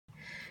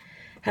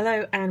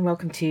Hello and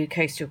welcome to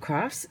Coastal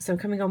Crafts. So I'm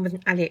coming on with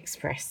an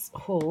Aliexpress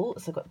haul.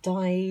 So I've got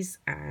dies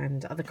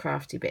and other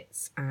crafty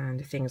bits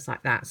and things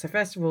like that. So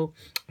first of all,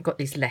 I've got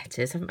these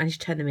letters. I haven't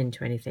managed to turn them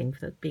into anything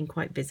because I've been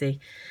quite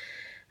busy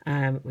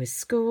with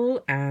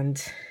school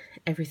and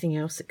everything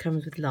else that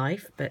comes with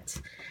life. But,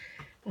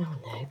 oh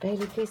no,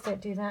 Bailey, please don't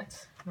do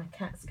that. My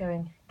cat's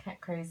going cat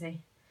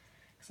crazy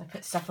because I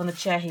put stuff on the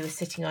chair he was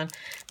sitting on.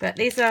 But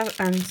these are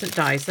some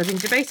dies. So I've been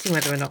debating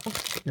whether or not, oh,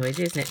 it's a bit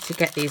noisy, isn't it, to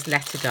get these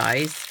letter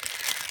dies.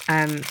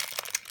 And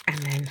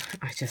then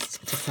I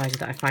just decided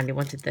that I finally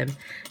wanted them.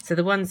 So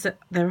the ones that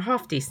they're a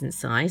half decent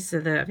size. So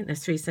I think they're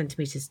 3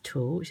 centimeters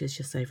tall, which is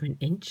just over an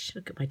inch.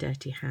 Look at my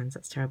dirty hands.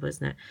 That's terrible,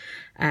 isn't it?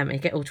 And you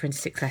get all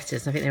 26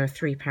 letters. I think they were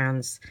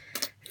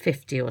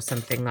 £3.50 or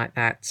something like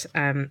that.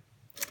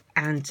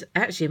 And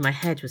actually in my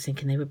head was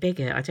thinking they were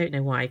bigger. I don't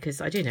know why, because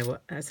I do know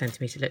what a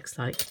centimetre looks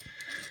like.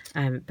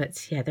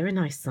 But yeah, they're a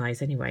nice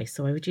size anyway.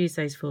 So I would use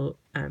those for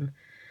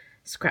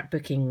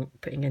scrapbooking,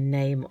 putting a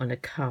name on a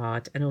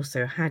card, and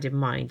also had in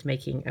mind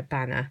making a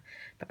banner,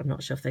 but I'm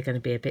not sure if they're going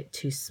to be a bit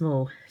too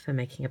small for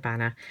making a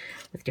banner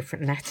with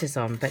different letters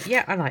on. But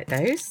yeah, I like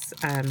those.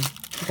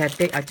 They're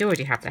big. I do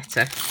already have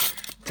letter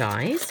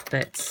dies,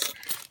 but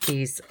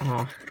these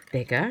are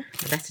bigger.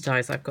 The letter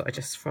dies I've got are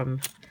just from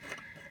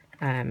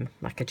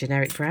like a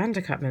generic brand.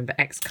 I can't remember,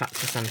 X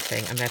Cuts or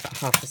something, and they're about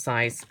half the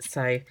size.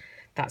 So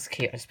that's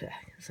cute. I just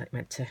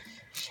meant to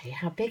show you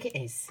how big it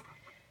is,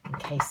 in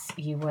case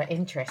you were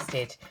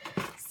interested.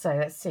 So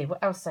let's see, what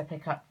else did I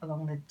pick up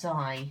along the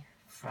die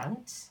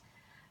front?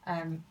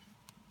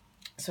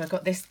 So I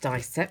got this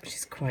die set, which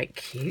is quite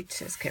cute.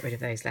 Let's get rid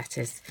of those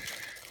letters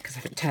because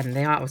I haven't turned them.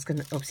 They are,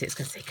 obviously it's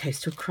going to say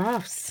Coastal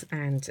Crafts,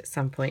 and at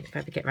some point if I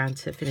ever get around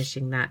to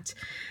finishing that.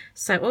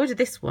 So I ordered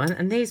this one,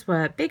 and these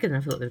were bigger than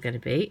I thought they were going to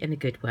be, in a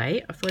good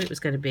way. I thought it was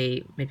going to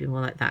be maybe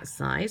more like that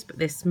size, but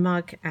this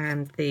mug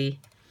and the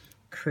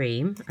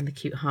cream and the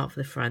cute heart for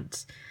the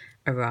front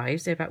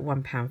arrives. They're about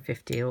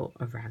 £1.50 or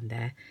around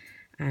there,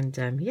 and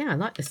yeah, I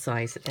like the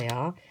size that they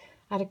are.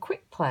 I had a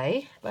quick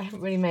play, but I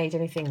haven't really made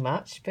anything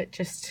much, but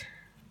just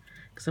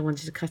because I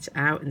wanted to cut it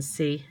out and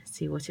see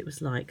what it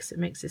was like. So it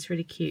makes this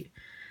really cute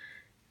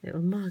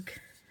little mug,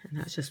 and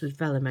that's just with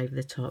vellum over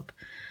the top.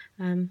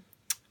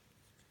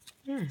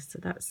 Yeah, so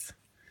that's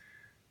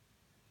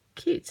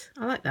cute.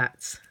 I like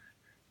that.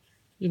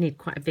 You need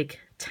quite a big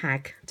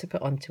tag to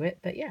put onto it,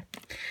 but yeah,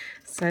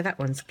 so that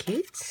one's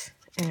cute.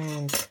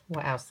 And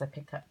what else did I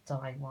pick up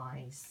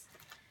die-wise?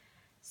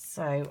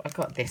 So I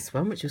got this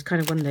one, which was kind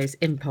of one of those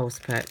impulse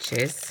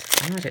purchases.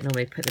 I don't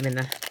normally put them in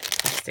the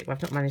plastic. Well,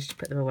 I've not managed to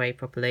put them away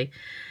properly.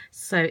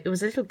 So it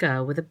was a little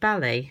girl with a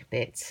ballet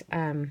bit,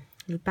 a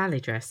ballet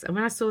dress. And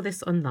when I saw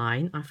this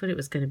online, I thought it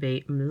was going to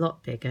be a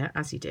lot bigger,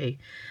 as you do.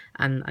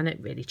 And I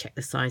don't really check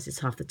the sizes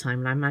half the time.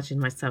 And I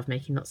imagine myself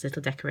making lots of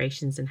little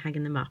decorations and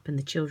hanging them up, and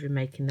the children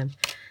making them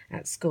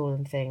at school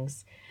and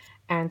things.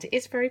 And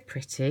it's very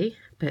pretty,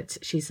 but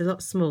she's a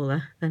lot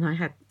smaller than I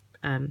had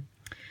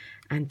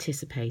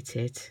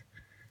anticipated.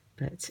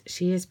 But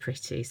she is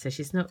pretty, so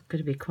she's not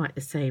going to be quite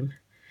the same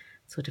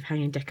sort of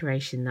hanging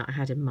decoration that I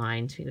had in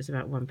mind. I think it was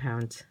about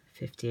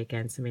 £1.50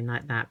 again, something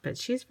like that. But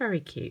she's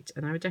very cute,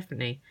 and I would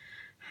definitely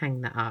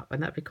hang that up,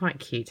 and that'd be quite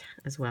cute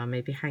as well,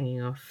 maybe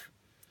hanging off.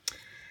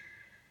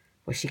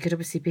 Well, she could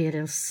obviously be a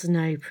little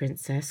snow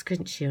princess,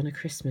 couldn't she, on a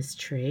Christmas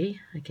tree,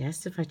 I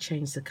guess, if I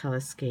changed the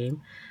colour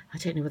scheme. I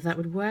don't know whether that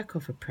would work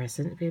off a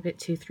present. It'd be a bit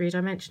too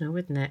three-dimensional,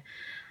 wouldn't it?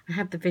 I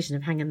had the vision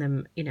of hanging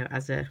them, you know,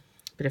 as a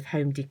bit of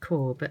home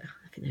decor, but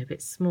I think they're a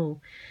bit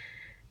small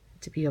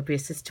to be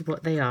obvious as to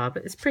what they are.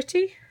 But it's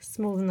pretty,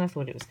 smaller than I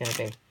thought it was going to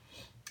be.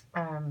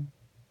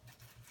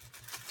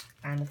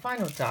 And the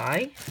final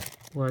die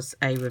was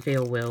a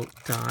reveal wheel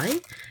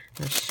die.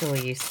 I'm sure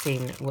you've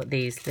seen what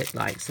these look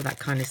like. So that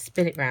kind of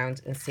spin it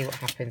round and see what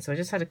happens. So I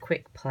just had a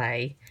quick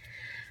play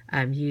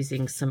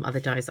using some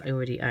other dies that I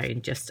already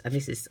own. And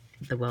this is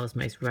the world's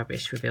most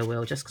rubbish reveal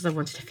wheel, just because I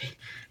wanted to be,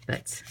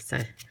 but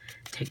so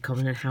don't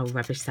comment on how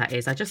rubbish that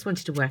is. I just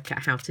wanted to work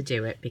out how to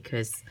do it,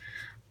 because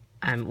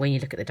when you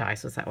look at the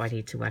dice, was that I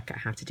need to work out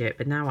how to do it.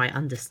 But now I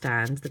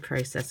understand the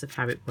process of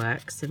how it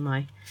works in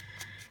my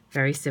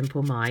very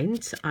simple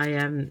mind. I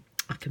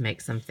can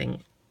make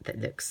something that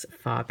looks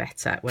far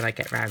better when I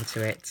get round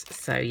to it.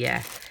 So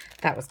yeah,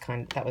 that was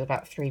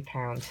about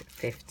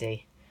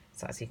 £3.50.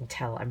 So as you can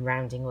tell, I'm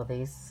rounding all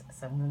these,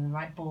 so I'm in the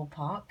right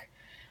ballpark.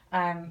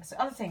 So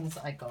other things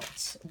that I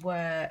got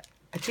were,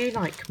 I do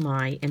like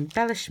my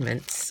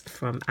embellishments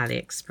from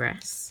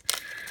Aliexpress,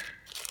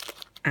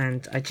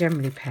 and I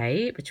generally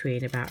pay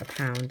between about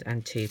 £1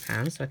 and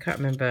 £2. So I can't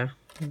remember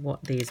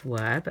what these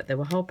were, but there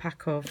were a whole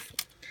pack of,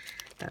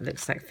 that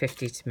looks like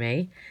 50 to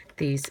me,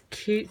 these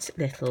cute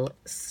little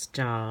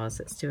stars.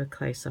 Let's do a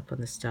close-up on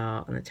the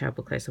star, on a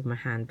terrible close-up on my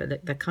hand,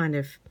 but they're kind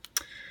of,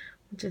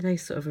 what do they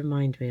sort of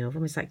remind me of?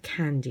 Almost like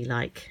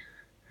candy-like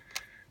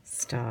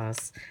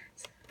stars.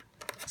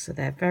 So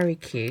they're very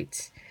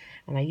cute.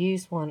 And I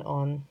used one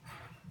on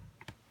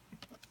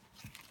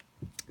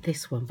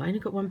this one, but I only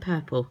got one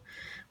purple,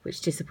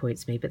 which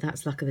disappoints me, but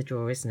that's luck of the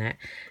draw, isn't it?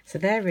 So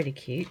they're really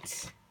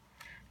cute.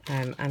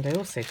 And I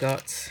also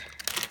got,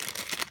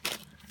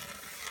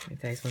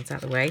 move those ones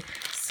out of the way,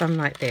 some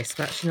like this.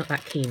 But actually not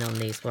that keen on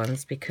these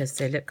ones because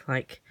they look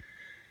like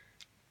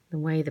the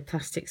way the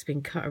plastic's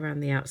been cut around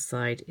the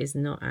outside is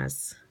not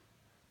as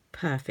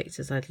perfect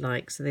as I'd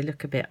like, so they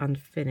look a bit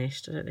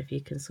unfinished. I don't know if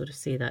you can sort of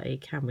see that. You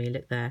can when you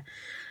look there.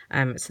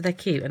 So they're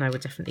cute and I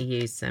would definitely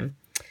use them.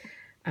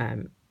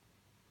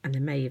 And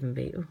there may even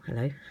be, oh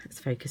hello, let's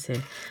focus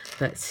in,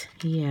 but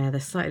yeah, they're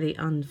slightly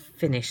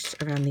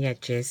unfinished around the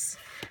edges,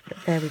 but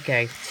there we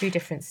go, 2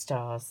 different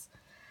stars.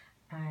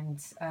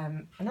 And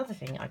another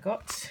thing I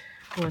got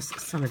was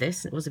some of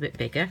this. It was a bit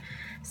bigger,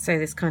 so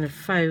this kind of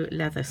faux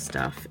leather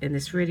stuff in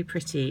this really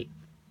pretty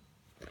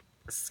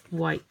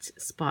white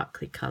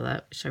sparkly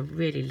colour, which I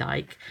really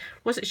like.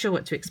 Wasn't sure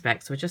what to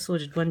expect, so I just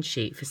ordered 1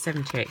 sheet for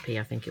 78p,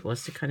 I think it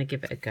was, to kind of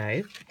give it a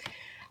go.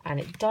 And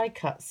it die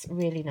cuts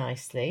really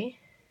nicely,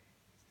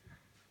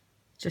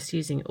 just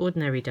using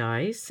ordinary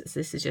dies. So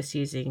this is just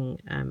using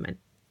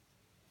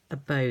a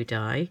bow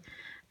die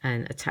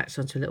and attached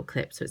onto a little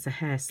clip, so it's a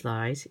hair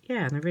slide.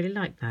 Yeah, and I really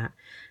like that.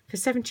 For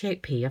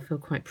 78p, I feel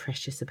quite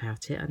precious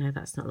about it. I know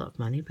that's not a lot of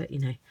money, but you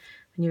know,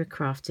 when you're a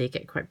crafty, you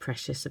get quite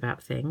precious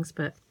about things.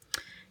 But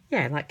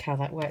yeah, I like how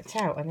that worked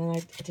out. And then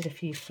I did a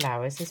few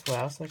flowers as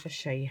well, so I'll just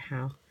show you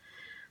how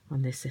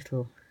on this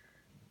little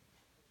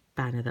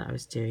banner that I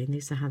was doing.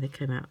 These are how they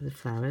came out with the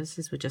flowers.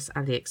 These were just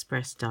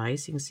Aliexpress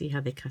dies. You can see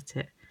how they cut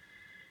it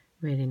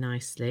really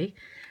nicely.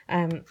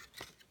 And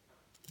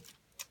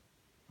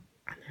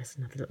there's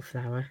another little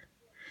flower.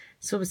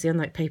 So obviously,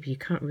 unlike paper, you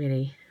can't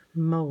really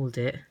mould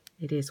it.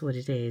 It is what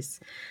it is.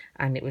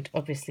 And it would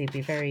obviously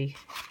be very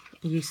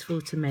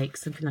useful to make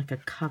something like a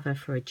cover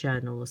for a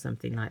journal or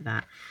something like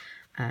that.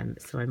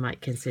 So I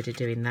might consider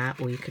doing that,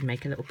 or you could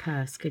make a little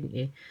purse, couldn't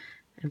you?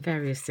 And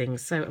various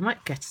things. So I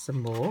might get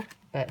some more,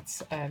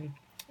 but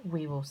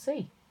we will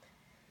see.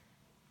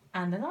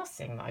 And the last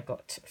thing that I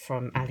got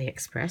from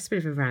AliExpress, a bit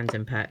of a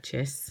random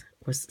purchase,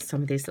 was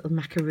some of these little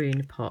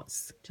macaroon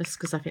pots, just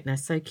because I think they're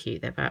so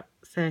cute. They're about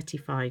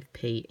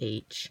 35p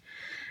each,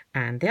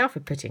 and they are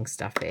for putting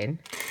stuff in,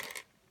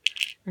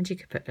 and you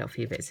could put little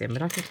few bits in,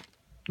 but I think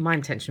my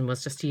intention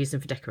was just to use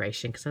them for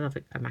decoration because I love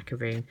a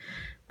macaroon.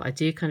 But I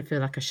do kind of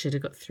feel like I should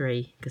have got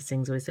 3 because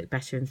things always look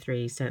better in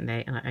 3s, don't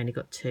they? And I only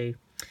got 2.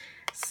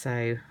 So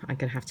I'm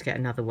going to have to get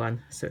another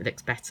one so it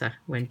looks better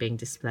when being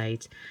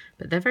displayed.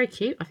 But they're very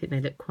cute. I think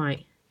they look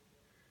quite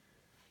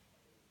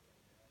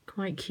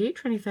cute.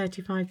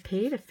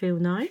 35p. They feel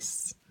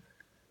nice.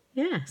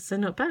 Yeah, so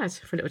not bad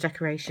for a little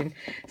decoration.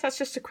 So that's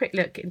just a quick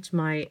look into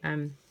my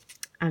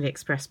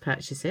AliExpress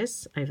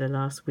purchases over the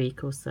last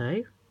week or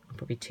so.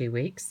 Probably 2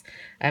 weeks.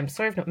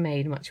 Sorry I've not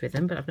made much with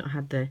them, but I've not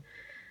had the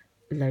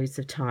loads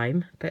of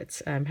time.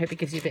 But hope it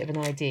gives you a bit of an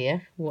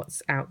idea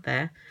what's out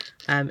there.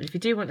 If you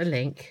do want a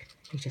link,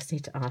 you just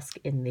need to ask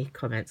in the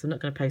comments. I'm not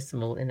going to post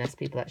them all unless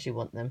people actually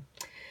want them.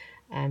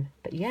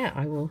 But yeah,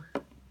 I will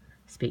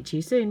speak to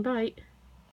you soon. Bye.